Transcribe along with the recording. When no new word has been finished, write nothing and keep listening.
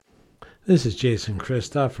This is Jason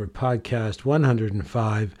Christoff for podcast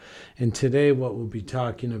 105, and today what we'll be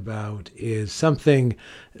talking about is something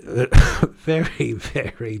very,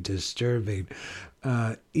 very disturbing,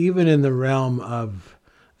 even in the realm of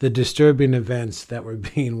the disturbing events that we're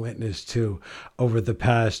being witness to over the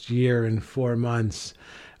past year and 4 months.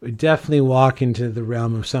 We definitely walk into the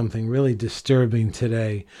realm of something really disturbing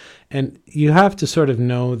today. And you have to sort of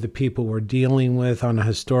know the people we're dealing with on a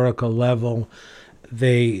historical level.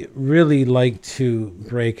 They really like to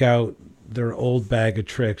break out their old bag of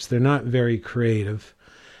tricks. They're not very creative.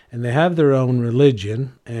 And they have their own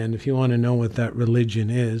religion. And if you want to know what that religion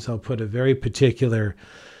is, I'll put a very particular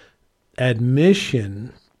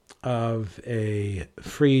admission of a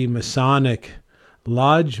free Masonic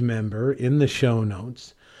lodge member in the show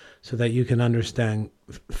notes so that you can understand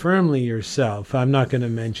firmly yourself. I'm not going to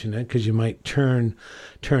mention it because you might turn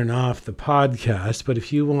off the podcast. But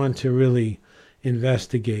if you want to really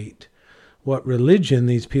investigate what religion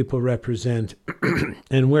these people represent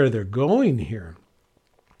and where they're going here,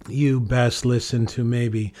 you best listen to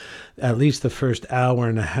maybe at least the first hour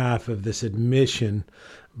and a half of this admission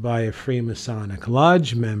by a Freemasonic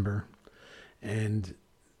Lodge member, and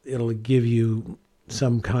it'll give you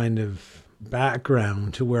some kind of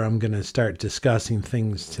background to where I'm going to start discussing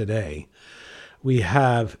things today. We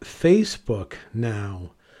have Facebook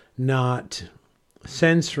now not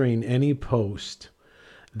censoring any post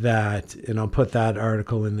that, and I'll put that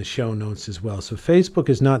article in the show notes as well. So Facebook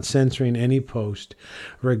is not censoring any post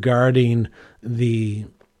regarding the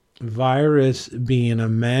virus being a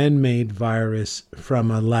man-made virus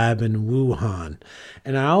from a lab in Wuhan.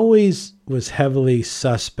 And I always was heavily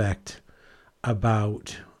suspect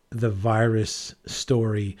about the virus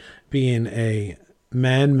story being a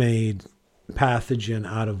man-made pathogen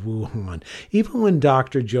out of Wuhan. Even when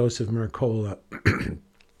Dr. Joseph Mercola,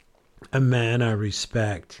 a man I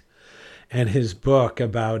respect, and his book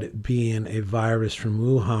about it being a virus from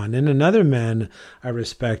Wuhan, and another man I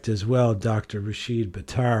respect as well, Dr. Rashid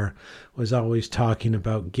Buttar, was always talking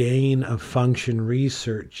about gain of function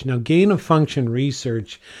research. Now, gain of function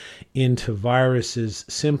research into viruses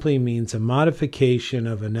simply means a modification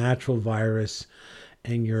of a natural virus,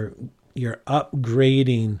 and you're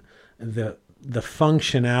upgrading the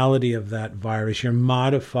functionality of that virus. You're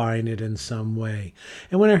modifying it in some way.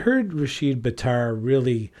 And when I heard Rashid Buttar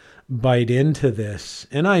really bite into this,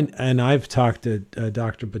 and I've talked to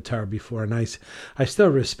Dr. Buttar before, and I still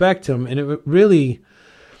respect him, and it really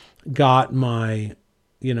got my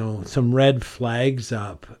some red flags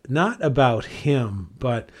up, not about him,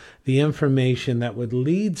 but the information that would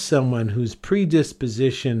lead someone who's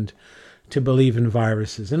predispositioned to believe in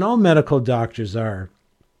viruses. And all medical doctors are.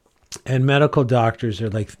 And medical doctors are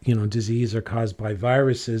like, disease are caused by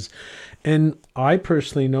viruses. And I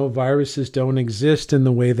personally know viruses don't exist in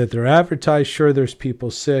the way that they're advertised. Sure, there's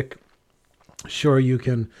people sick. Sure, you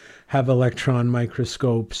can have electron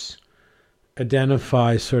microscopes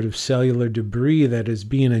identify sort of cellular debris that is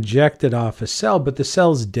being ejected off a cell, but the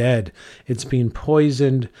cell's dead. It's being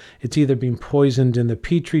poisoned. It's either being poisoned in the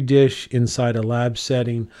petri dish inside a lab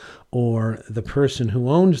setting, or the person who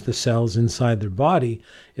owns the cells inside their body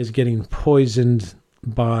is getting poisoned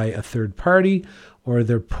by a third party, or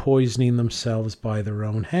they're poisoning themselves by their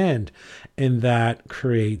own hand. And that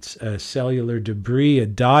creates a cellular debris, a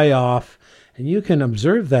die-off, and you can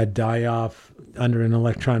observe that die-off under an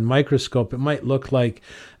electron microscope. It might look like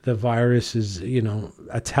the virus is,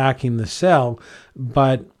 attacking the cell,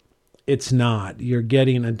 but it's not. You're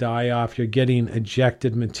getting a die-off, you're getting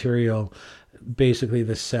ejected material. Basically,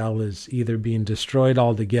 the cell is either being destroyed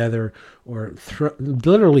altogether or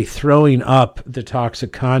literally throwing up the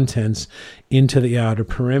toxic contents into the outer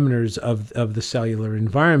perimeters of the cellular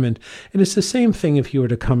environment. And it's the same thing if you were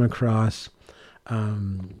to come across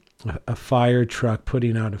a fire truck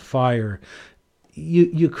putting out a fire.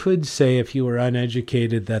 You could say, if you were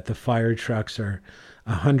uneducated, that the fire trucks are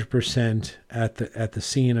 100% at the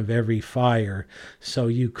scene of every fire. So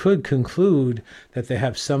you could conclude that they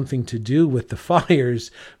have something to do with the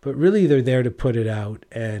fires, but really they're there to put it out.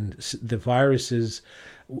 And the viruses,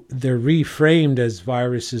 they're reframed as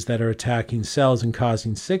viruses that are attacking cells and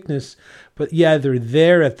causing sickness. But yeah, they're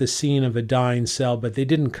there at the scene of a dying cell, but they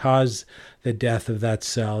didn't cause the death of that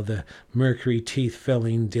cell. The mercury teeth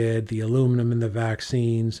filling did, the aluminum in the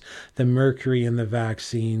vaccines, the mercury in the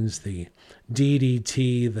vaccines, the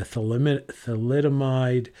DDT, the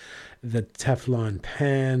thalidomide, the Teflon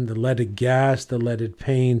pan, the leaded gas, the leaded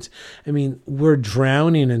paint. I mean, we're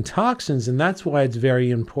drowning in toxins, and that's why it's very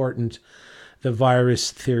important the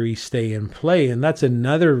virus theory stay in play. And that's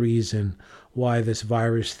another reason why this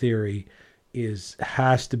virus theory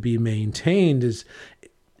has to be maintained, is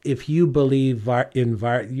if you believe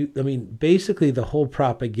basically the whole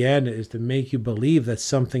propaganda is to make you believe that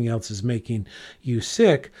something else is making you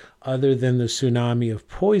sick other than the tsunami of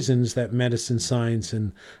poisons that medicine, science,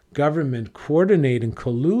 and government coordinate and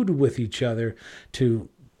collude with each other to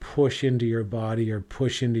push into your body or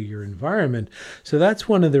push into your environment. So that's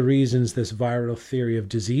one of the reasons this viral theory of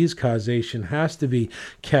disease causation has to be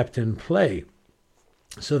kept in play,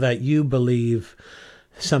 so that you believe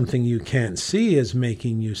something you can't see is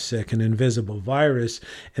making you sick, an invisible virus,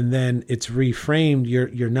 and then it's reframed.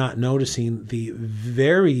 You're not noticing the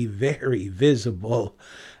very, very visible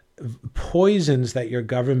poisons that your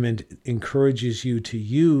government encourages you to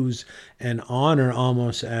use and honor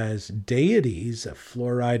almost as deities.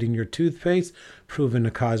 Fluoride in your toothpaste, proven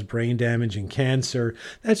to cause brain damage and cancer.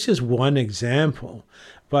 That's just one example,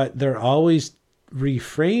 but they're always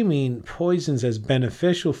reframing poisons as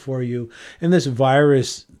beneficial for you. And this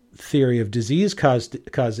virus theory of disease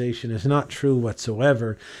causation is not true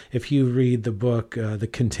whatsoever. If you read the book, The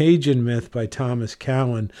Contagion Myth by Thomas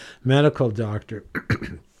Cowan, medical doctor,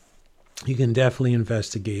 you can definitely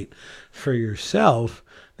investigate for yourself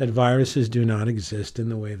that viruses do not exist in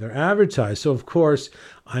the way they're advertised. So, of course,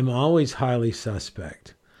 I'm always highly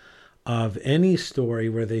suspect of any story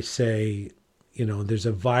where they say, there's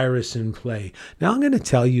a virus in play. Now, I'm going to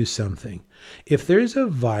tell you something. If there's a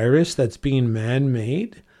virus that's being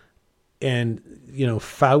man-made, and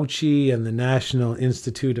Fauci and the National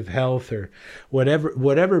Institute of Health or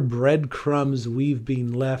whatever breadcrumbs we've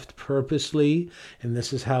been left purposely, and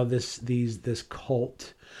this is how this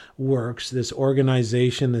cult works, this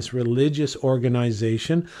organization, this religious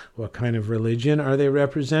organization. What kind of religion are they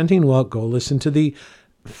representing? Well, go listen to the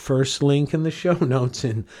first link in the show notes,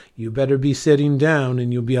 and you better be sitting down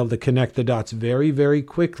and you'll be able to connect the dots very, very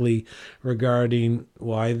quickly regarding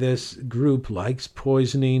why this group likes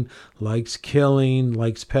poisoning, likes killing,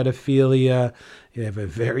 likes pedophilia. They have a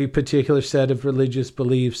very particular set of religious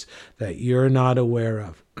beliefs that you're not aware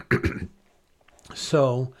of.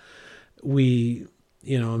 So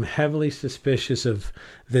I'm heavily suspicious of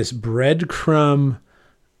this breadcrumb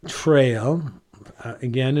trail,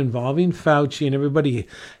 again, involving Fauci, and everybody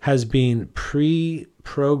has been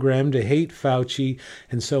pre-programmed to hate Fauci.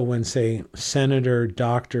 And so when, say, Senator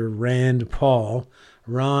Dr. Ron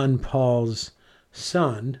Paul's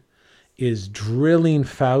son, is drilling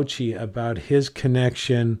Fauci about his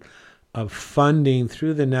connection of funding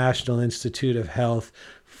through the National Institute of Health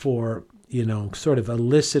for sort of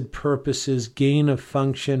illicit purposes, gain of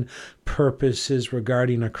function purposes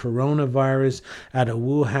regarding a coronavirus at a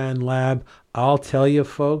Wuhan lab. I'll tell you,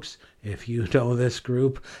 folks, if you know this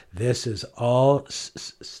group, this is all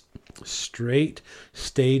straight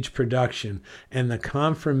stage production. And the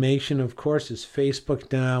confirmation, of course, is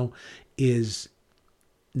Facebook now is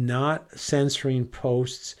not censoring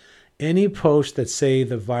posts. Any posts that say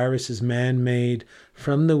the virus is man-made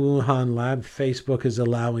from the Wuhan lab, Facebook is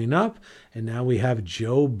allowing up. And now we have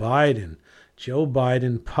Joe Biden,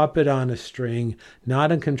 puppet on a string,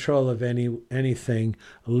 not in control of anything,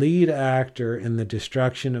 lead actor in the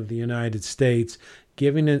destruction of the United States.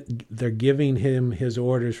 They're giving him his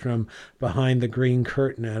orders from behind the green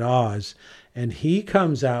curtain at Oz. And he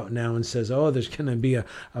comes out now and says, there's going to be a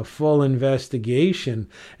full investigation.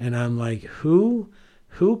 And I'm like, who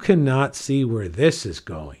cannot see where this is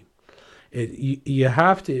going? You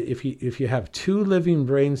have to, if you have two living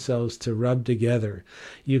brain cells to rub together,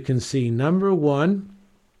 you can see, number one,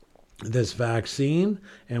 this vaccine,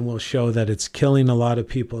 and we'll show that it's killing a lot of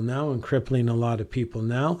people now and crippling a lot of people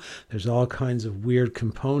now. There's all kinds of weird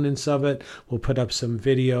components of it. We'll put up some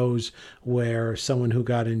videos where someone who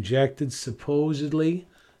got injected, supposedly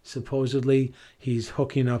he's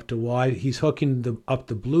hooking up to up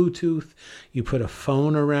the Bluetooth. You put a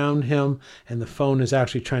phone around him, and the phone is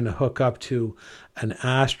actually trying to hook up to an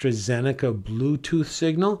AstraZeneca Bluetooth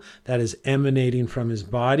signal that is emanating from his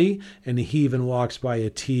body. And he even walks by a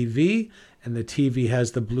TV, and the TV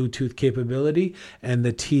has the Bluetooth capability, and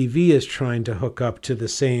the TV is trying to hook up to the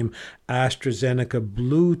same AstraZeneca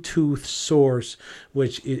Bluetooth source,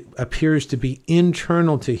 which it appears to be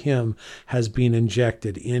internal to him, has been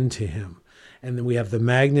injected into him. And then we have the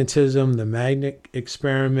magnetism, the magnet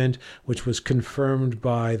experiment, which was confirmed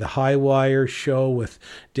by the High Wire show with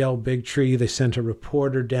Del Bigtree. They sent a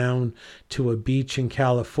reporter down to a beach in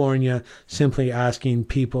California, simply asking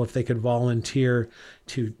people if they could volunteer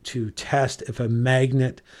to test if a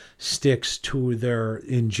magnet sticks to their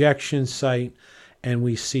injection site. And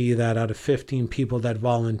we see that out of 15 people that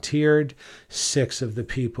volunteered, 6 of the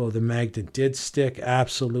people, the magnet did stick,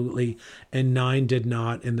 absolutely, and 9 did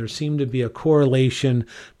not. And there seemed to be a correlation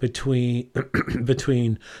between,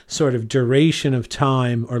 between sort of duration of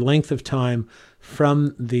time or length of time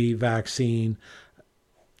from the vaccine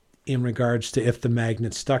in regards to if the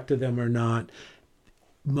magnet stuck to them or not.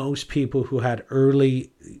 Most people who had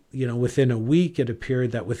early, within a week, it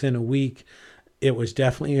appeared that within a week, it was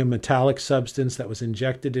definitely a metallic substance that was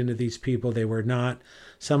injected into these people. They were not,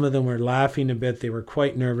 some of them were laughing a bit. They were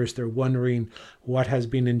quite nervous. They're wondering what has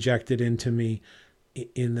been injected into me,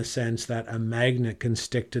 in the sense that a magnet can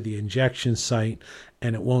stick to the injection site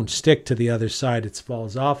and it won't stick to the other side. It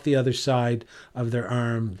falls off the other side of their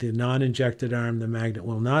arm. The non-injected arm, the magnet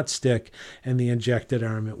will not stick, and the injected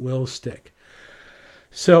arm, it will stick.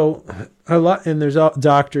 So and there's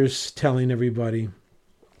doctors telling everybody,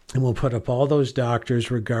 and we'll put up all those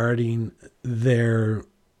doctors regarding their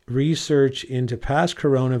research into past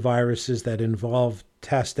coronaviruses that involve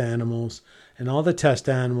test animals, and all the test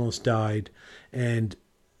animals died. And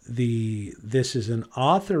this is an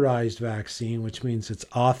authorized vaccine, which means it's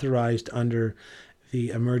authorized under the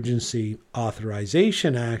Emergency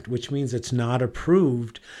Authorization Act, which means it's not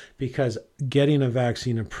approved, because getting a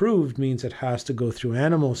vaccine approved means it has to go through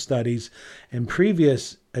animal studies, and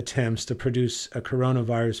previous attempts to produce a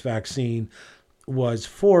coronavirus vaccine was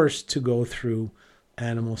forced to go through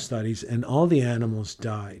animal studies, and all the animals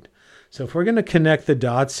died. So if we're going to connect the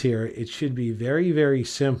dots here, it should be very, very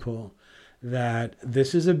simple that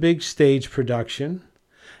this is a big stage production.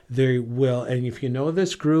 There will, and if you know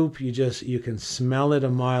this group, you can smell it a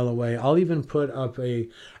mile away. I'll even put up a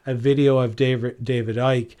video of David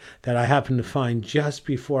Icke that I happened to find just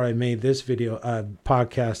before I made this video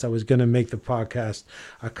podcast. I was going to make the podcast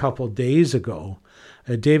a couple days ago.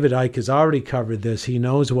 David Icke has already covered this. He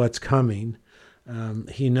knows what's coming.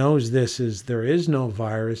 He knows there is no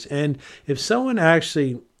virus. And if someone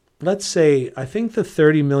actually, let's say, I think the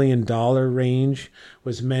 $30 million range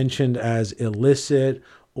was mentioned as illicit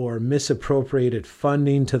or misappropriated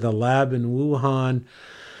funding to the lab in Wuhan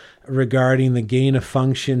regarding the gain of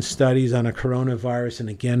function studies on a coronavirus. And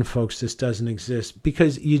again, folks, this doesn't exist,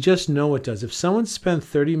 because you just know it does. If someone spent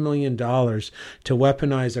 $30 million to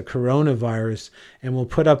weaponize a coronavirus, and we'll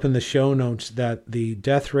put up in the show notes that the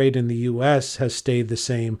death rate in the U.S. has stayed the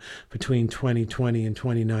same between 2020 and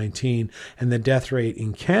 2019, and the death rate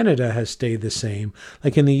in Canada has stayed the same.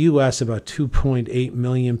 Like in the U.S., about 2.8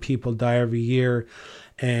 million people die every year.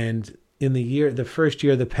 And in the first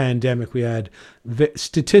year of the pandemic, we had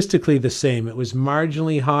statistically the same. It was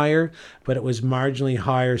marginally higher, but it was marginally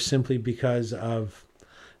higher simply because of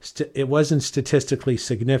it wasn't statistically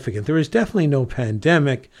significant. There was definitely no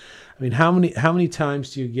pandemic. I mean, how many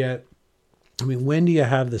times do you get? I mean, when do you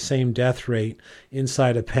have the same death rate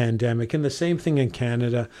inside a pandemic? And the same thing in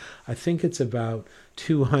Canada. I think it's about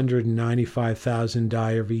 295,000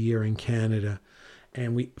 die every year in Canada.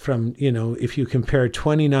 And if you compare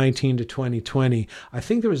 2019 to 2020, I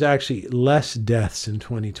think there was actually less deaths in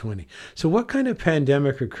 2020. So what kind of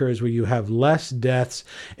pandemic occurs where you have less deaths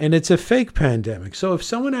and it's a fake pandemic? So if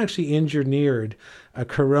someone actually engineered a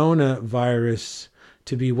coronavirus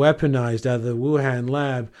to be weaponized out of the Wuhan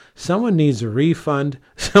lab, someone needs a refund.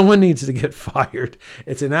 Someone needs to get fired.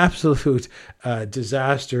 It's an absolute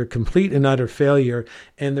disaster, complete and utter failure.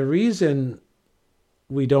 And the reason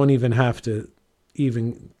we don't even have to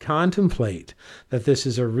even contemplate that this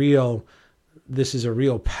is a real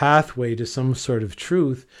pathway to some sort of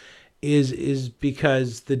truth is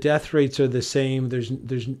because the death rates are the same.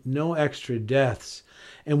 There's no extra deaths.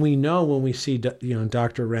 And we know when we see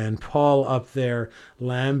Dr. Rand Paul up there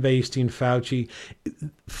lambasting Fauci,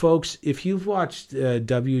 folks, if you've watched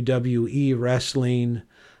WWE wrestling,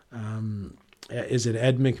 is it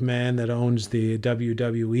Ed McMahon that owns the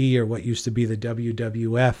WWE, or what used to be the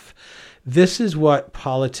WWF? This is what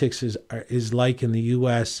politics is like in the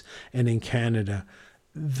U.S. and in Canada.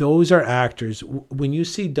 Those are actors. When you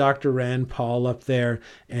see Dr. Rand Paul up there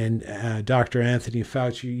and Dr. Anthony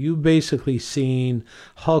Fauci, you basically seen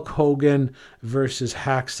Hulk Hogan versus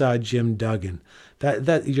Hacksaw Jim Duggan.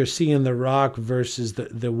 That you're seeing The Rock versus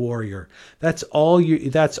the Warrior. That's all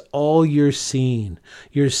you're seeing.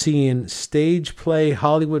 You're seeing stage play,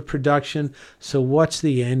 Hollywood production. So what's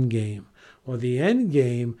the end game? Well, the end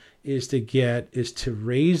game is to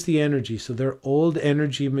raise the energy. So they're old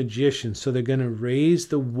energy magicians. So they're going to raise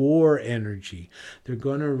the war energy. They're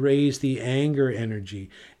going to raise the anger energy.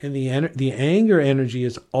 And the anger energy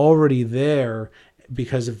is already there,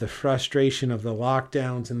 because of the frustration of the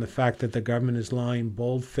lockdowns and the fact that the government is lying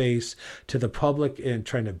bold-faced to the public and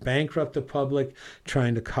trying to bankrupt the public,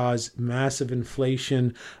 trying to cause massive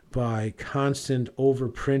inflation by constant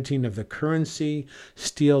overprinting of the currency,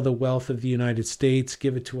 steal the wealth of the United States,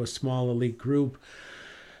 give it to a small elite group.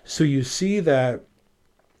 So you see that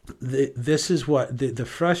this is what the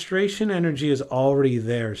frustration energy is already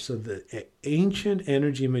there. So the ancient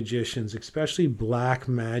energy magicians, especially black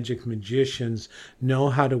magic magicians, know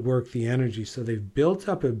how to work the energy. So they've built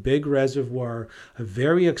up a big reservoir of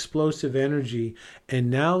very explosive energy, and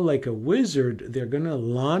now, like a wizard, they're going to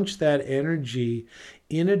launch that energy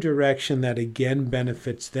in a direction that again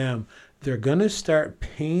benefits them. They're going to start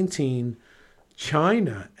painting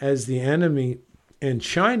China as the enemy, and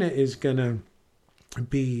China is going to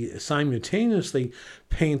be simultaneously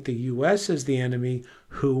paint the U.S. as the enemy.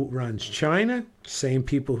 Who runs China? Same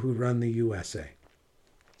people who run the USA.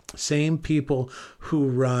 Same people who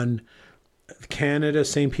run Canada,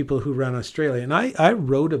 same people who run Australia. And I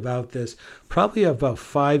wrote about this probably about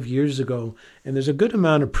 5 years ago, and there's a good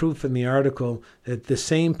amount of proof in the article that the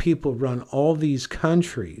same people run all these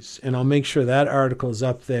countries. And I'll make sure that article is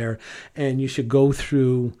up there, and you should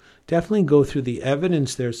definitely go through the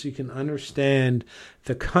evidence there so you can understand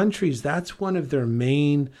the countries. That's one of their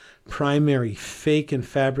main primary fake and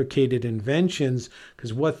fabricated inventions,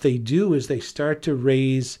 because what they do is they start to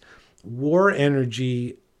raise war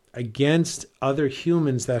energy against other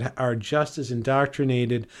humans that are just as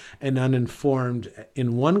indoctrinated and uninformed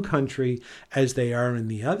in one country as they are in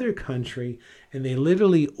the other country. And they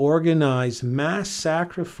literally organize mass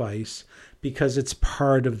sacrifice because it's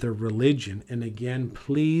part of their religion. And again,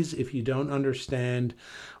 please, if you don't understand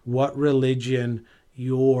what religion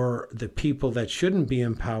the people that shouldn't be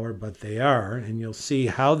in power, but they are, and you'll see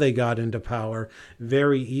how they got into power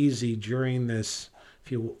very easy during this.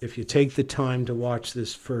 If you take the time to watch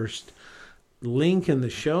this first link in the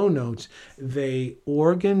show notes, they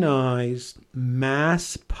organized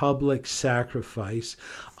mass public sacrifice.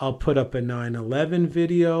 I'll put up a 9/11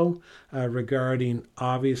 video regarding,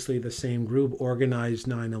 obviously, the same group organized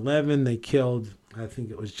 9/11. They killed, I think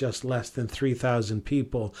it was just less than 3,000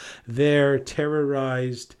 people there,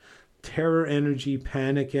 terrorized. Terror energy,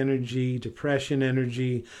 panic energy, depression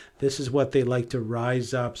energy. This is what they like to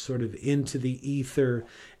rise up sort of into the ether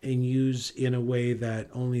and use in a way that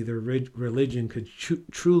only their religion could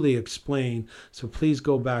truly explain. So please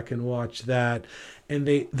go back and watch that. And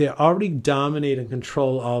they already dominate and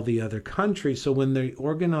control all the other countries. So when they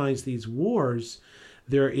organize these wars,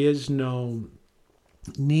 there is no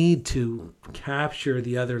need to capture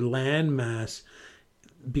the other landmass,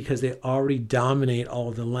 because they already dominate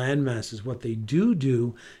all the land masses. What they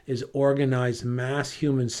do is organize mass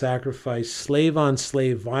human sacrifice. Slave on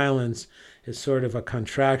slave violence is sort of a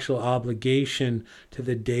contractual obligation to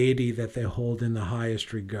the deity that they hold in the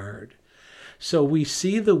highest regard. So we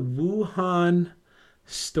see the Wuhan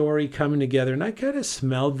story coming together. And I kind of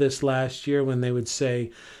smelled this last year when they would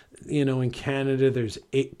say, in Canada, there's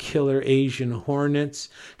 8 killer Asian hornets,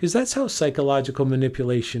 because that's how psychological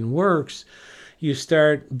manipulation works. You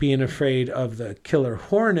start being afraid of the killer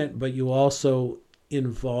hornet, but you also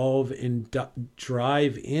involve and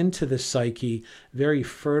drive into the psyche, very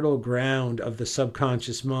fertile ground of the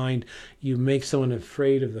subconscious mind. You make someone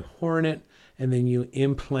afraid of the hornet, and then you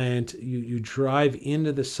implant, you drive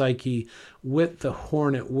into the psyche with the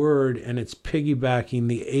hornet word, and it's piggybacking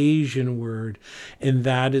the Asian word. And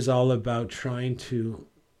that is all about trying to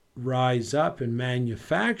rise up and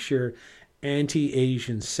manufacture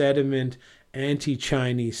anti-Asian sentiment,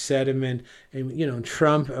 anti-Chinese sentiment. And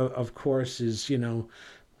Trump, of course, is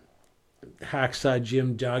Hacksaw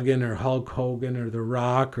Jim Duggan or Hulk Hogan or The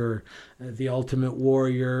Rock or the Ultimate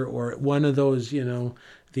Warrior or one of those,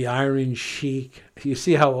 the Iron Sheik. You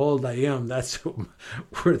see how old I am. That's who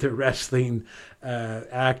were the wrestling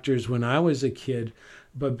actors when I was a kid.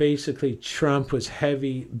 But basically, Trump was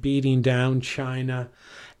heavy beating down China,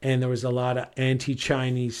 and there was a lot of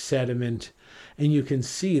anti-Chinese sentiment. And you can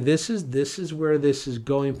see this is where this is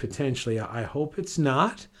going potentially. I hope it's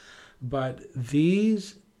not, but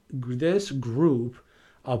this group,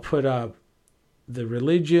 I'll put up the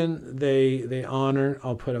religion they honor.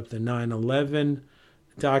 I'll put up the 9/11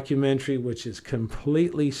 documentary, which is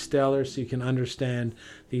completely stellar, so you can understand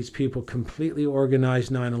these people completely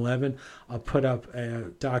organized 9/11. I'll put up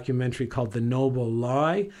a documentary called The Noble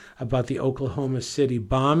Lie about the Oklahoma City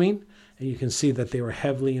bombing. And you can see that they were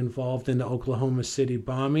heavily involved in the Oklahoma City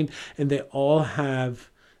bombing, and they all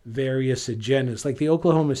have various agendas. Like the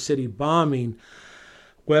Oklahoma City bombing,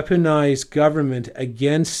 weaponized government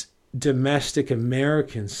against domestic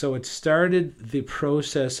Americans. So it started the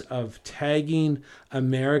process of tagging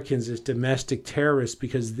Americans as domestic terrorists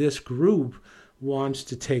because this group wants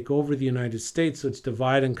to take over the United States. So it's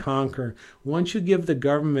divide and conquer. Once you give the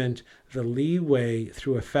government the leeway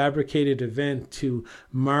through a fabricated event to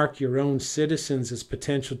mark your own citizens as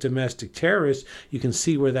potential domestic terrorists, you can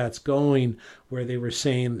see where that's going, where they were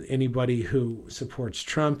saying anybody who supports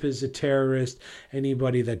Trump is a terrorist,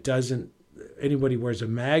 anybody wears a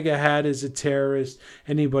MAGA hat is a terrorist,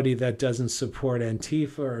 anybody that doesn't support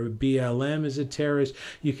Antifa or BLM is a terrorist.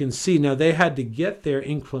 You can see now they had to get there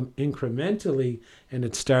incrementally, and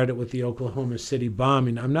it started with the Oklahoma City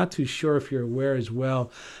bombing. I'm not too sure if you're aware as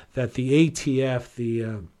well that the ATF,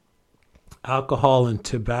 the Alcohol and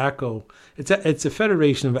Tobacco, it's a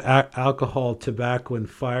federation of alcohol, tobacco, and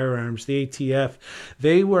firearms. The ATF,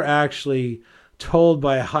 they were actually told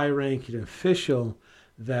by a high-ranking official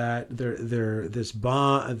that this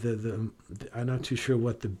bomb, I'm not too sure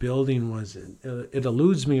what the building was. It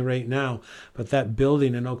eludes me right now, but that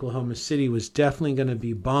building in Oklahoma City was definitely going to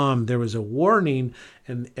be bombed. There was a warning,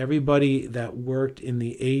 and everybody that worked in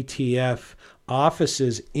the ATF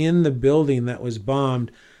offices in the building that was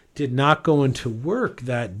bombed did not go into work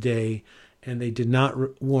that day, and they did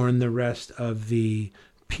not warn the rest of the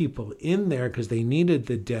people in there because they needed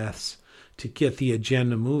the deaths to get the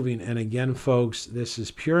agenda moving. And again, folks, this is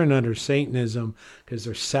pure and utter Satanism because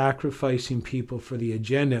they're sacrificing people for the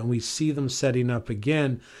agenda. And we see them setting up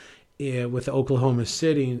again with Oklahoma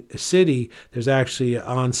City. There's actually an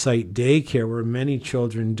on-site daycare where many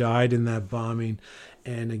children died in that bombing.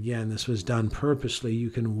 And again, this was done purposely. You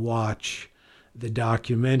can watch the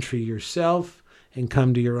documentary yourself and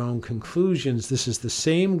come to your own conclusions. This is the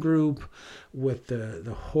same group with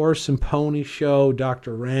the horse and pony show,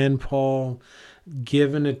 Dr. Rand Paul,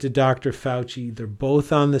 giving it to Dr. Fauci. They're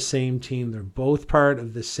both on the same team. They're both part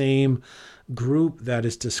of the same group that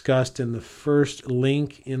is discussed in the first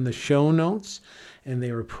link in the show notes. And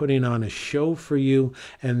they were putting on a show for you.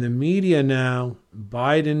 And the media now,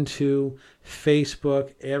 Biden too,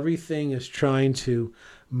 Facebook, everything is trying to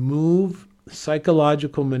move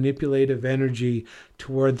psychological manipulative energy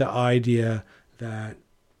toward the idea that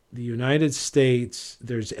the United States,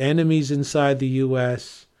 there's enemies inside the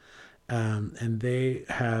U.S., and they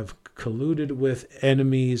have colluded with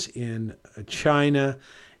enemies in China.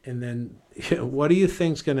 And then what do you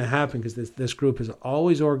think is going to happen? Because this group has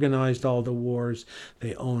always organized all the wars.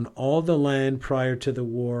 They own all the land prior to the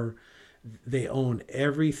war. They own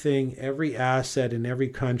everything. Every asset in every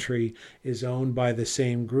country is owned by the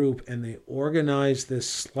same group, and they organize this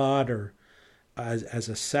slaughter as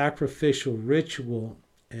a sacrificial ritual.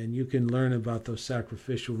 And you can learn about those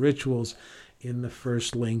sacrificial rituals in the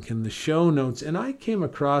first link in the show notes. And I came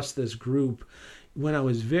across this group when I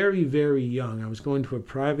was very, very young. I was going to a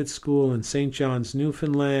private school in St. John's,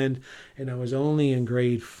 Newfoundland, and I was only in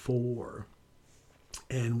grade 4.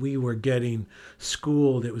 And we were getting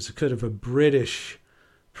schooled. It was kind of a British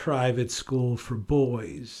private school for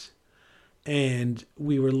boys. And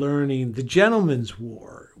we were learning the Gentleman's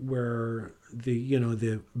War, where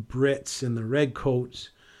the Brits and the redcoats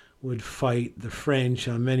would fight the French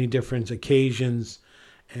on many different occasions,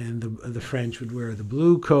 and the French would wear the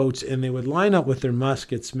blue coats, and they would line up with their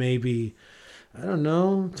muskets maybe,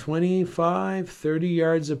 25, 30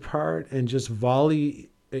 yards apart, and just volley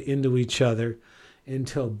into each other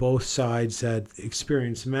until both sides had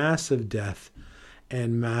experienced massive death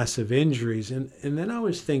and massive injuries. And then I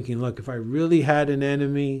was thinking, look, if I really had an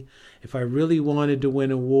enemy, if I really wanted to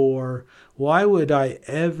win a war, why would I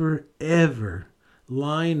ever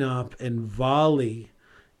line up and volley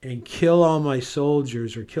and kill all my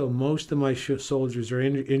soldiers, or kill most of my soldiers, or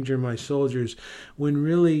injure my soldiers, when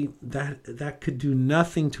really that could do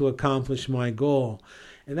nothing to accomplish my goal?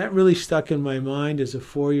 And that really stuck in my mind as a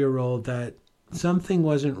 4-year-old, that something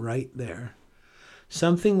wasn't right there.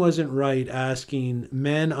 Something wasn't right asking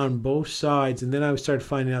men on both sides. And then I started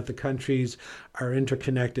finding out the countries are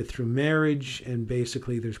interconnected through marriage, and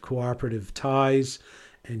basically there's cooperative ties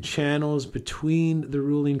and channels between the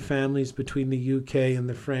ruling families, between the UK and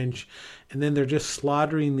the French. And then they're just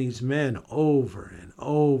slaughtering these men over and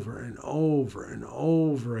over and over and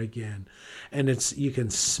over again. And you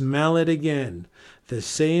can smell it again. The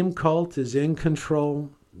same cult is in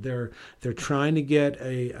control. They're trying to get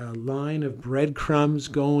a line of breadcrumbs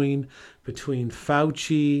going between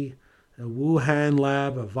Fauci, a Wuhan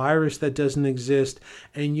lab, a virus that doesn't exist,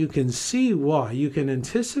 and you can see why. You can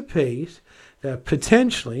anticipate that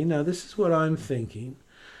potentially, now this is what I'm thinking,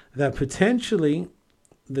 that potentially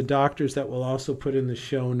the doctors that will also put in the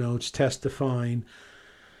show notes testifying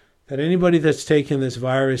that anybody that's taken this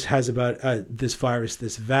virus has about this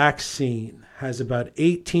vaccine has about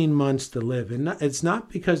 18 months to live. And it's not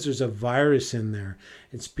because there's a virus in there.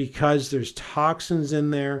 It's because there's toxins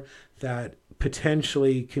in there that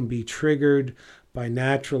potentially can be triggered by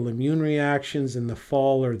natural immune reactions in the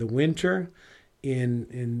fall or the winter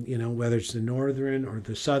in whether it's the northern or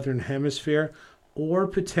the southern hemisphere, or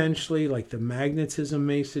potentially, like the magnetism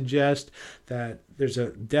may suggest, that there's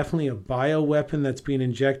definitely a bioweapon that's being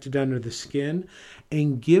injected under the skin.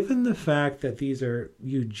 And given the fact that these are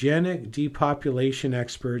eugenic depopulation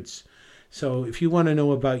experts, so if you want to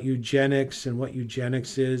know about eugenics and what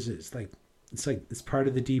eugenics is, it's part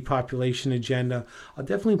of the depopulation agenda. I'll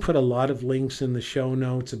definitely put a lot of links in the show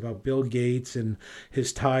notes about Bill Gates and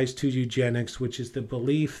his ties to eugenics, which is the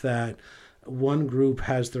belief that one group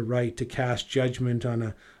has the right to cast judgment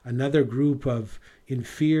on another group of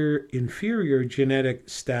inferior genetic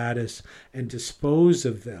status and dispose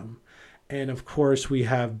of them. And of course, we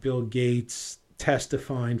have Bill Gates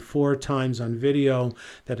testifying 4 times on video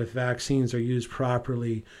that if vaccines are used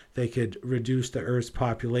properly, they could reduce the Earth's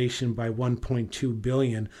population by 1.2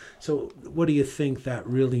 billion. So what do you think that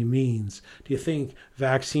really means? Do you think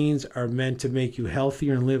vaccines are meant to make you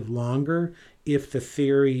healthier and live longer? If the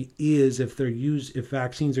theory is, if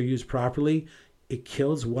vaccines are used properly, it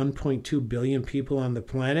kills 1.2 billion people on the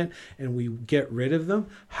planet and we get rid of them?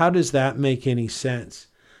 How does that make any sense?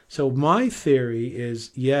 So my theory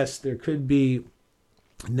is, yes, there could be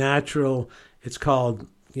natural, it's called,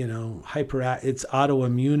 it's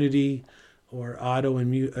autoimmunity or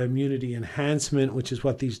autoimmunity enhancement, which is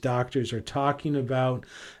what these doctors are talking about.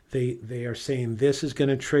 They are saying this is going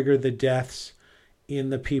to trigger the deaths in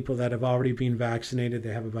the people that have already been vaccinated.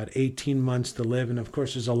 They have about 18 months to live. And of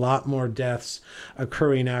course, there's a lot more deaths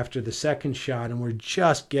occurring after the second shot. And we're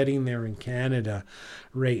just getting there in Canada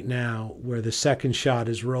right now, where the second shot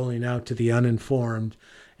is rolling out to the uninformed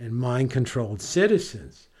and mind-controlled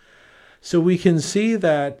citizens. So we can see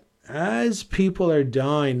that as people are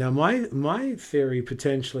dying, now my theory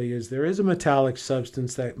potentially is there is a metallic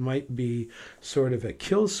substance that might be sort of a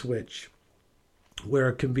kill switch where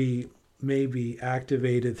it can be maybe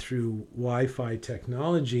activated through Wi-Fi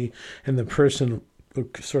technology, and the person will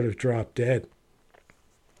sort of drop dead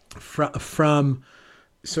from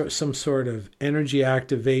some sort of energy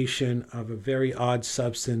activation of a very odd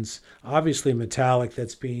substance, obviously metallic,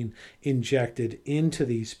 that's being injected into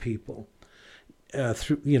these people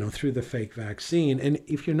through the fake vaccine. And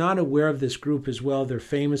if you're not aware of this group as well, they're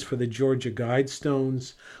famous for the Georgia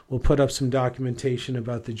Guidestones. We'll put up some documentation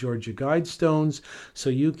about the Georgia Guidestones so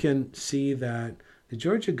you can see that the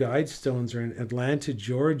Georgia Guidestones are in Atlanta,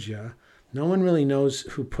 Georgia. No one really knows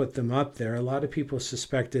who put them up there. A lot of people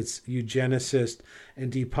suspect it's eugenicist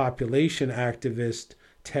and depopulation activist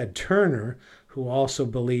Ted Turner, who also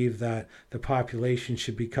believe that the population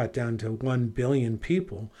should be cut down to 1 billion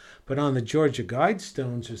people. But on the Georgia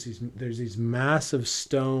Guidestones, there's these massive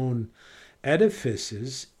stone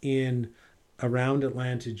edifices around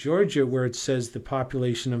Atlanta, Georgia, where it says the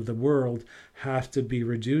population of the world has to be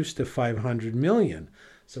reduced to 500 million.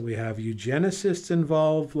 So we have eugenicists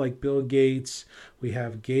involved like Bill Gates. We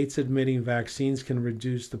have Gates admitting vaccines can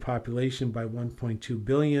reduce the population by 1.2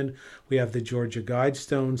 billion. We have the Georgia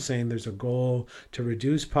Guidestones saying there's a goal to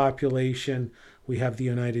reduce population. We have the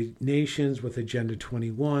United Nations with Agenda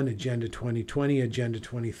 21, Agenda 2020, Agenda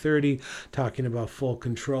 2030, talking about full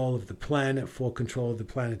control of the planet, full control of the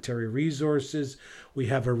planetary resources. We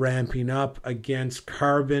have a ramping up against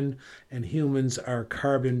carbon, and humans are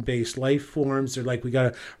carbon-based life forms. They're like, we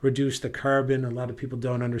got to reduce the carbon. A lot of people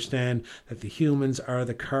don't understand that the humans are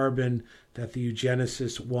the carbon that the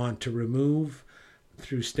eugenicists want to remove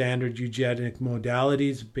through standard eugenic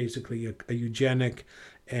modalities, basically a eugenic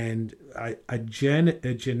and a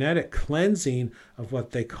genetic cleansing of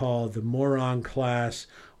what they call the moron class,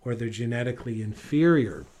 or the genetically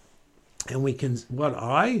inferior.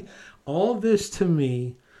 And all this to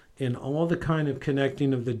me, and all the kind of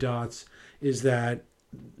connecting of the dots, is that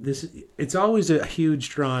it's always a huge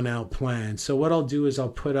drawn out plan. So what I'll do is I'll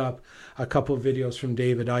put up a couple of videos from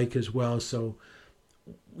David Icke as well, so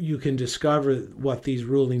you can discover what these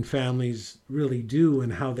ruling families really do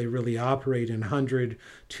and how they really operate in 100,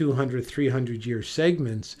 200, 300 year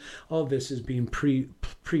segments. All this is being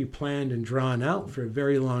pre-planned and drawn out for a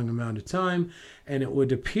very long amount of time. And it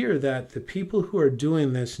would appear that the people who are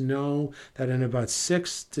doing this know that in about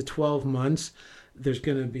 6 to 12 months, there's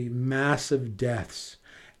going to be massive deaths.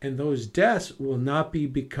 And those deaths will not be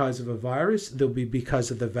because of a virus, they'll be because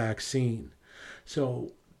of the vaccine.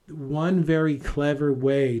 So one very clever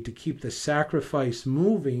way to keep the sacrifice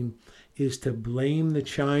moving is to blame the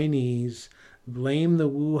Chinese, blame the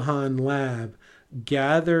Wuhan lab,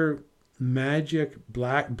 gather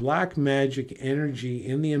black magic energy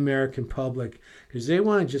in the American public, because they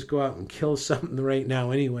want to just go out and kill something right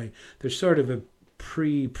now anyway. They're sort of a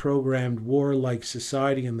pre-programmed warlike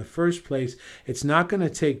society in the first place. It's not going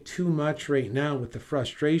to take too much right now with the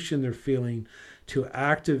frustration they're feeling to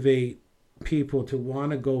activate people to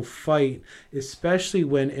want to go fight, especially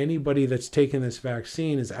when anybody that's taken this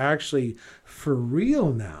vaccine is actually for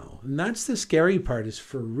real now. And that's the scary part, is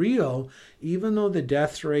for real, even though the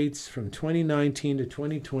death rates from 2019 to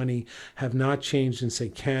 2020 have not changed in, say,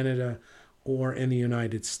 Canada or in the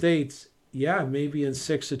United States. Yeah, maybe in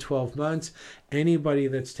 6 to 12 months, anybody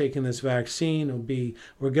that's taken this vaccine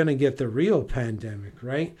we're going to get the real pandemic,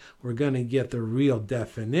 right? We're going to get the real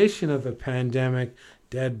definition of a pandemic.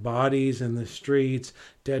 Dead bodies in the streets,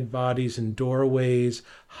 dead bodies in doorways,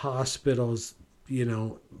 hospitals,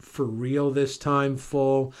 for real this time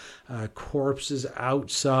full, corpses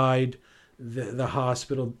outside the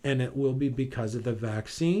hospital, and it will be because of the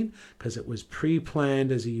vaccine, because it was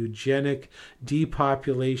pre-planned as a eugenic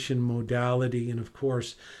depopulation modality. And of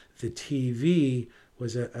course, the TV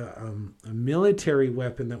was a military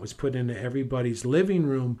weapon that was put into everybody's living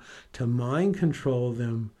room to mind control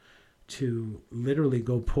them, to literally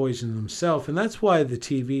go poison themselves. And that's why the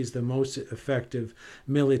TV is the most effective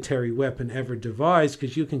military weapon ever devised,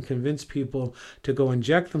 because you can convince people to go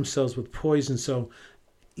inject themselves with poison. So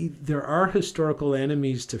there are historical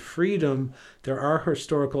enemies to freedom. There are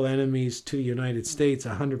historical enemies to the United States,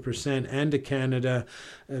 100%, and to Canada,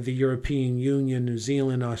 the European Union, New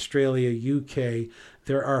Zealand, Australia, UK.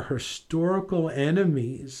 There are historical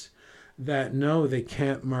enemies that know they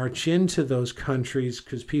can't march into those countries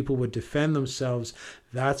because people would defend themselves.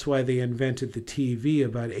 That's why they invented the TV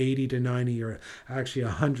about 80 to 90 or actually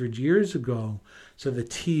 100 years ago. So the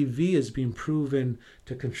TV has been proven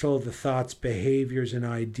to control the thoughts, behaviors, and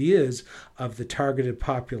ideas of the targeted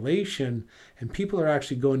population. And people are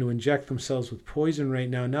actually going to inject themselves with poison right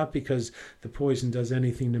now, not because the poison does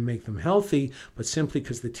anything to make them healthy, but simply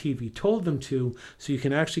because the TV told them to. So you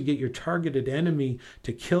can actually get your targeted enemy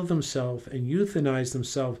to kill themselves and euthanize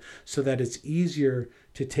themselves so that it's easier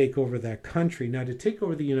to take over that country. Now, to take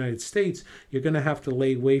over the United States, you're going to have to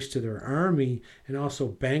lay waste to their army and also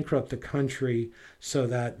bankrupt the country so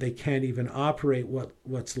that they can't even operate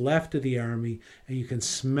what's left of the army. And you can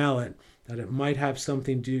smell it, that it might have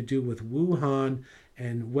something to do with Wuhan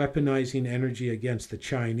and weaponizing energy against the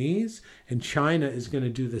Chinese. And China is going to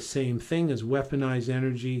do the same thing, as weaponize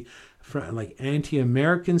energy from like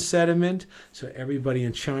anti-American sentiment. So everybody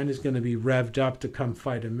in China is going to be revved up to come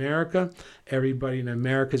fight America. Everybody in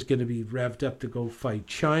America is going to be revved up to go fight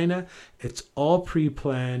China. It's all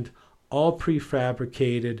pre-planned, all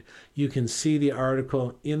prefabricated. You can see the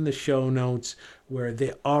article in the show notes where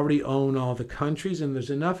they already own all the countries, and there's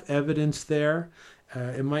enough evidence there.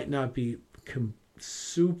 It might not be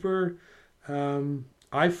super.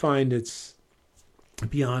 I find it's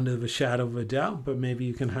beyond of a shadow of a doubt, but maybe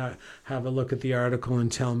you can have a look at the article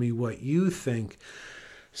and tell me what you think.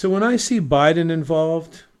 So when I see Biden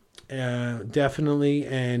involved, definitely,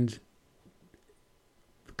 and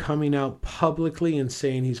coming out publicly and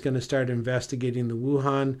saying he's going to start investigating the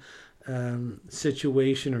Wuhan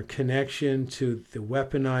situation or connection to the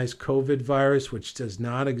weaponized COVID virus, which does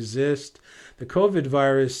not exist. The COVID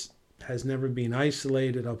virus has never been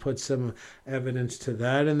isolated. I'll put some evidence to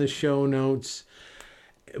that in the show notes.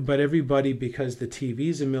 But everybody, because the TV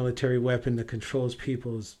is a military weapon that controls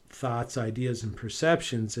people's thoughts, ideas, and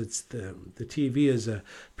perceptions, it's the TV is a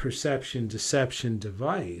perception deception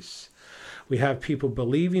device. We have people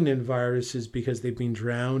believing in viruses because they've been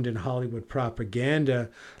drowned in Hollywood propaganda,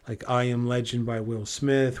 like I Am Legend by Will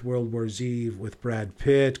Smith, World War Z with Brad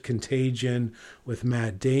Pitt, Contagion with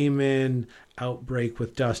Matt Damon, Outbreak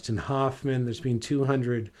with Dustin Hoffman. There's been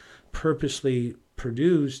 200 purposely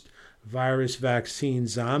produced virus, vaccine,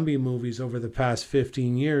 zombie movies over the past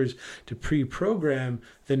 15 years to pre-program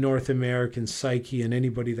the North American psyche and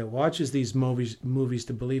anybody that watches these movies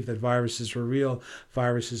to believe that viruses are real,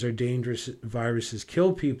 viruses are dangerous, viruses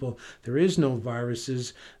kill people. There is no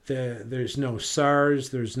viruses. There's no SARS,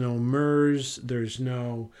 there's no MERS, there's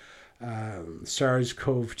no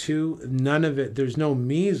SARS-CoV-2, none of it. There's no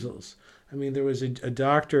measles. I mean, there was a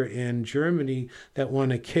doctor in Germany that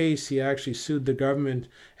won a case. He actually sued the government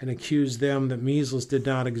and accused them that measles did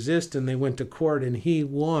not exist, and they went to court, and he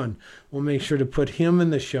won. We'll make sure to put him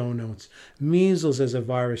in the show notes. Measles as a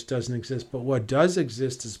virus doesn't exist, but what does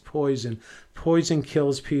exist is poison. Poison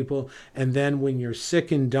kills people, and then when you're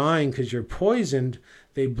sick and dying because you're poisoned,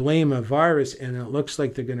 they blame a virus, and it looks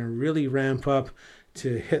like they're going to really ramp up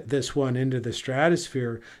to hit this one into the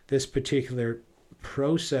stratosphere, this particular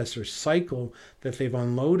process or cycle that they've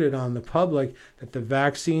unloaded on the public, that the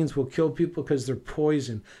vaccines will kill people because they're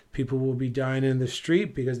poisoned. People will be dying in the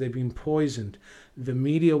street because they've been poisoned. The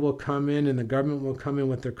media will come in and the government will come in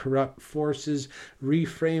with their corrupt forces,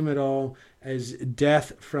 reframe it all as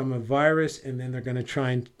death from a virus, and then they're going to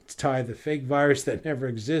try and tie the fake virus that never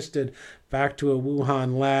existed back to a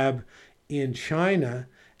Wuhan lab in China,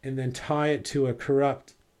 and then tie it to a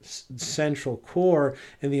corrupt central core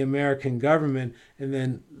in the American government, and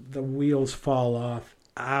then the wheels fall off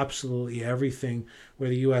absolutely everything, where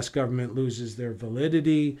the US government loses their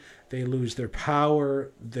validity, they lose their power,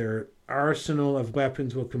 their arsenal of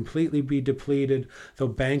weapons will completely be depleted, they'll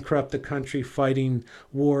bankrupt the country fighting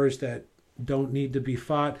wars that don't need to be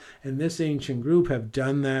fought. And this ancient group have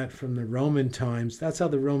done that from the Roman times. That's how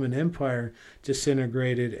the Roman Empire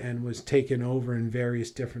disintegrated and was taken over in various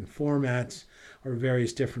different formats or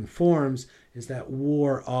various different forms, is that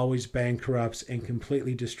war always bankrupts and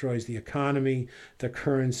completely destroys the economy, the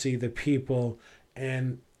currency, the people,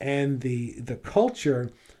 and the culture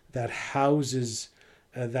that houses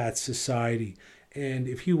that society. And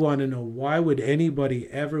if you want to know why would anybody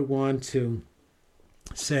ever want to,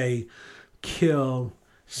 say, kill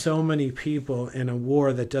so many people in a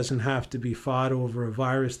war that doesn't have to be fought over a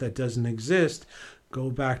virus that doesn't exist, go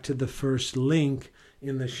back to the first link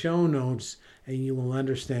in the show notes and you will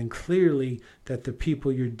understand clearly that the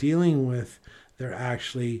people you're dealing with, they're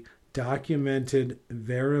actually documented,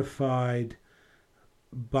 verified,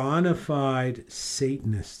 bona fide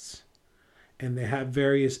Satanists. And they have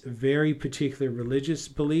various very particular religious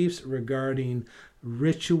beliefs regarding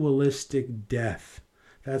ritualistic death.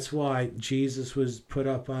 That's why Jesus was put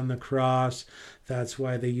up on the cross. That's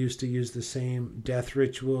why they used to use the same death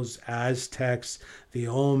rituals, Aztecs, the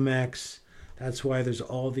Olmecs. That's why there's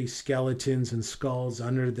all these skeletons and skulls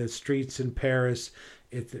under the streets in Paris.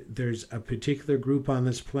 There's a particular group on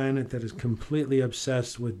this planet that is completely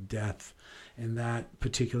obsessed with death. And that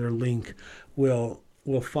particular link will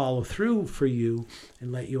follow through for you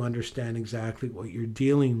and let you understand exactly what you're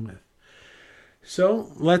dealing with.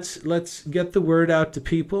 So let's get the word out to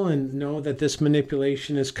people and know that this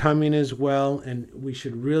manipulation is coming as well, and we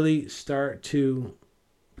should really start to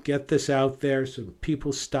get this out there so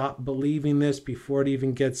people stop believing this before it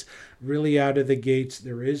even gets really out of the gates.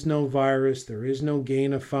 There is no virus, there is no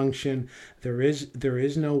gain of function, there is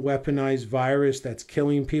no weaponized virus that's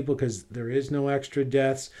killing people because there is no extra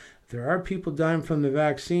deaths. There are people dying from the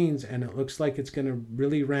vaccines, and it looks like it's going to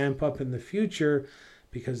really ramp up in the future,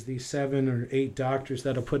 because these 7 or 8 doctors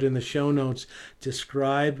that I'll put in the show notes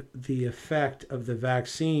describe the effect of the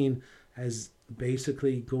vaccine as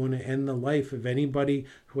basically going to end the life of anybody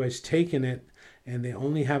who has taken it, and they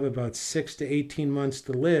only have about 6 to 18 months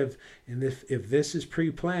to live. And if this is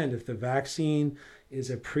pre-planned, if the vaccine is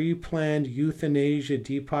a pre-planned euthanasia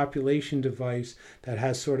depopulation device that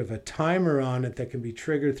has sort of a timer on it that can be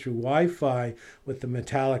triggered through Wi-Fi with the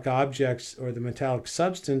metallic objects or the metallic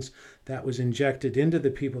substance that was injected into the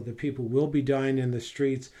people will be dying in the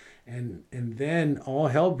streets. And then all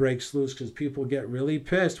hell breaks loose because people get really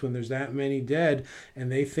pissed when there's that many dead and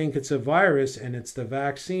they think it's a virus and it's the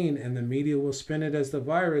vaccine, and the media will spin it as the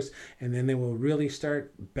virus, and then they will really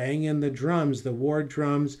start banging the drums, the war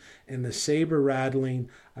drums and the saber rattling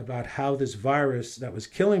about how this virus that was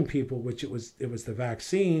killing people, which it was the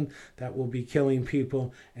vaccine that will be killing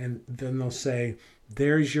people. And then they'll say,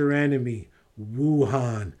 there's your enemy,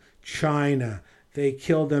 Wuhan, China. They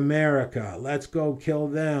killed America. Let's go kill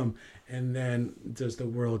them. And then does the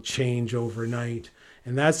world change overnight?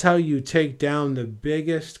 And that's how you take down the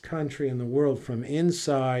biggest country in the world from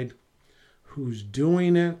inside. Who's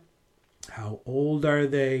doing it? How old are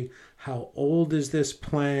they? How old is this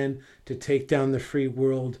plan to take down the free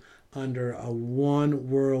world under a one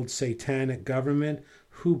world satanic government?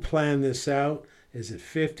 Who planned this out? Is it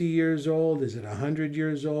 50 years old? Is it 100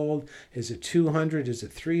 years old? Is it 200? Is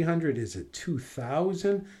it 300? Is it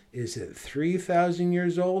 2,000? Is it 3,000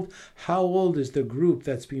 years old? How old is the group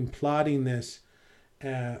that's been plotting this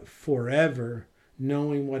forever,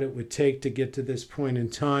 knowing what it would take to get to this point in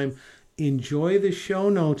time? Enjoy the show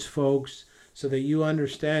notes, folks, so that you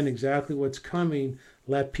understand exactly what's coming.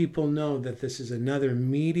 Let people know that this is another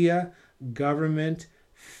media, government,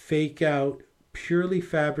 fake out, purely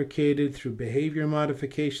fabricated through behavior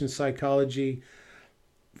modification psychology,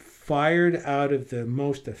 fired out of the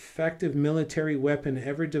most effective military weapon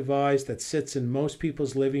ever devised that sits in most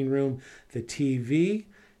people's living room, the TV.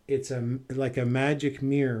 It's like a magic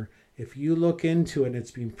mirror. If you look into it,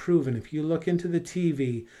 it's been proven, if you look into the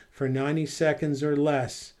TV for 90 seconds or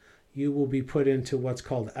less, you will be put into what's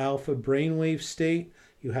called alpha brainwave state.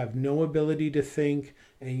 You have no ability to think,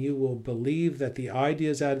 and you will believe that the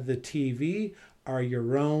ideas out of the TV are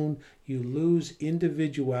your own. You lose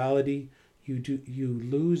individuality. You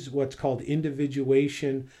lose what's called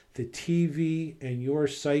individuation. The TV and your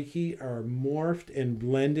psyche are morphed and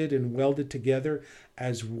blended and welded together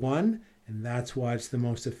as one. And that's why it's the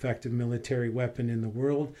most effective military weapon in the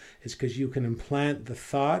world, is because you can implant the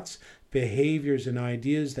thoughts, behaviors, and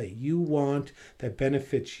ideas that you want, that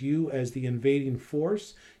benefits you as the invading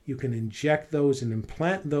force. You can inject those and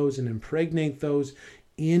implant those and impregnate those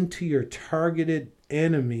into your targeted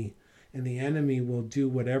enemy, and the enemy will do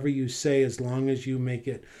whatever you say as long as you make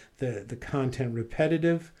it the content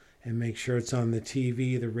repetitive and make sure it's on the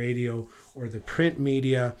TV, the radio, or the print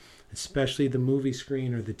media, especially the movie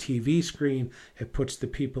screen or the TV screen. It puts the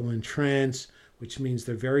people in trance, which means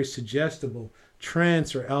they're very suggestible.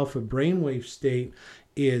 Trance or alpha brainwave state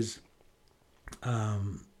is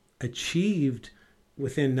achieved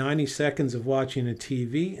within 90 seconds of watching a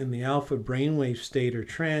TV, and the alpha brainwave state or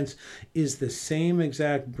trance is the same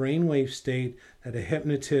exact brainwave state that a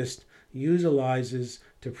hypnotist utilizes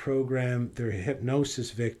to program their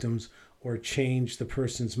hypnosis victims or change the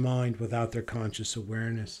person's mind without their conscious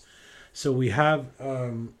awareness. So we have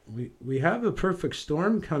a perfect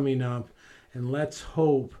storm coming up, and let's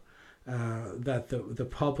hope that the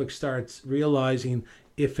public starts realizing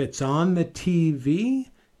if it's on the TV,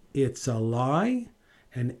 it's a lie.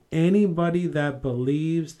 And anybody that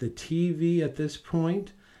believes the TV at this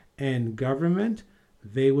point and government,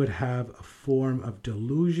 they would have a form of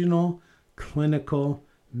delusional, clinical,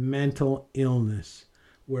 mental illness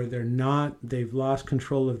where they've lost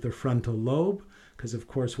control of their frontal lobe, because of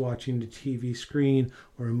course watching the TV screen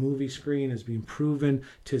or a movie screen has been proven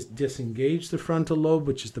to disengage the frontal lobe,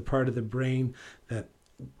 which is the part of the brain that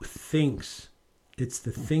thinks. It's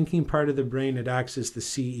the thinking part of the brain that acts as the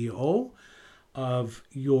CEO of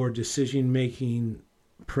your decision-making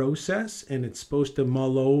process, and it's supposed to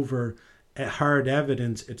mull over hard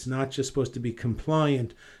evidence. It's not just supposed to be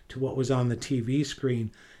compliant to what was on the TV screen.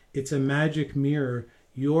 It's a magic mirror.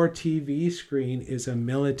 Your TV screen is a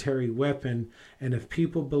military weapon, and if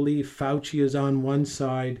people believe Fauci is on one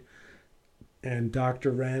side and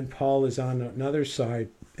Dr. Rand Paul is on another side,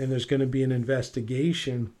 and there's going to be an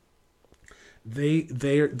investigation,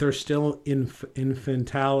 they're still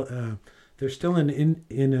infantile. They're still in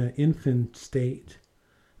an infant state.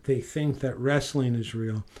 They think that wrestling is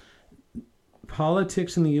real.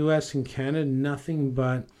 Politics in the U.S. and Canada, nothing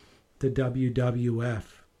but the WWF.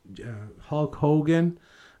 Hulk Hogan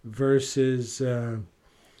versus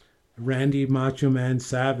Randy Macho Man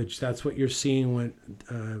Savage. That's what you're seeing with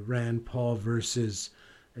Rand Paul versus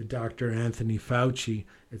Dr. Anthony Fauci.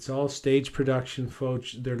 It's all stage production,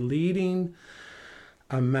 folks. They're leading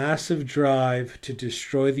a massive drive to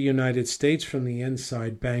destroy the United States from the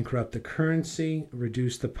inside, bankrupt the currency,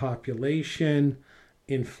 reduce the population,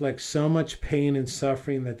 inflict so much pain and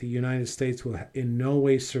suffering that the United States will in no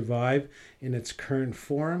way survive in its current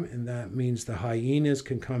form. And that means the hyenas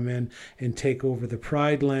can come in and take over the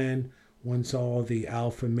Pride Land once all the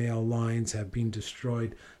alpha male lines have been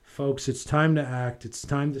destroyed. Folks, it's time to act. It's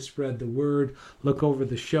time to spread the word. Look over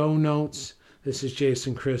the show notes. This is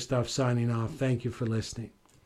Jason Christoff signing off. Thank you for listening.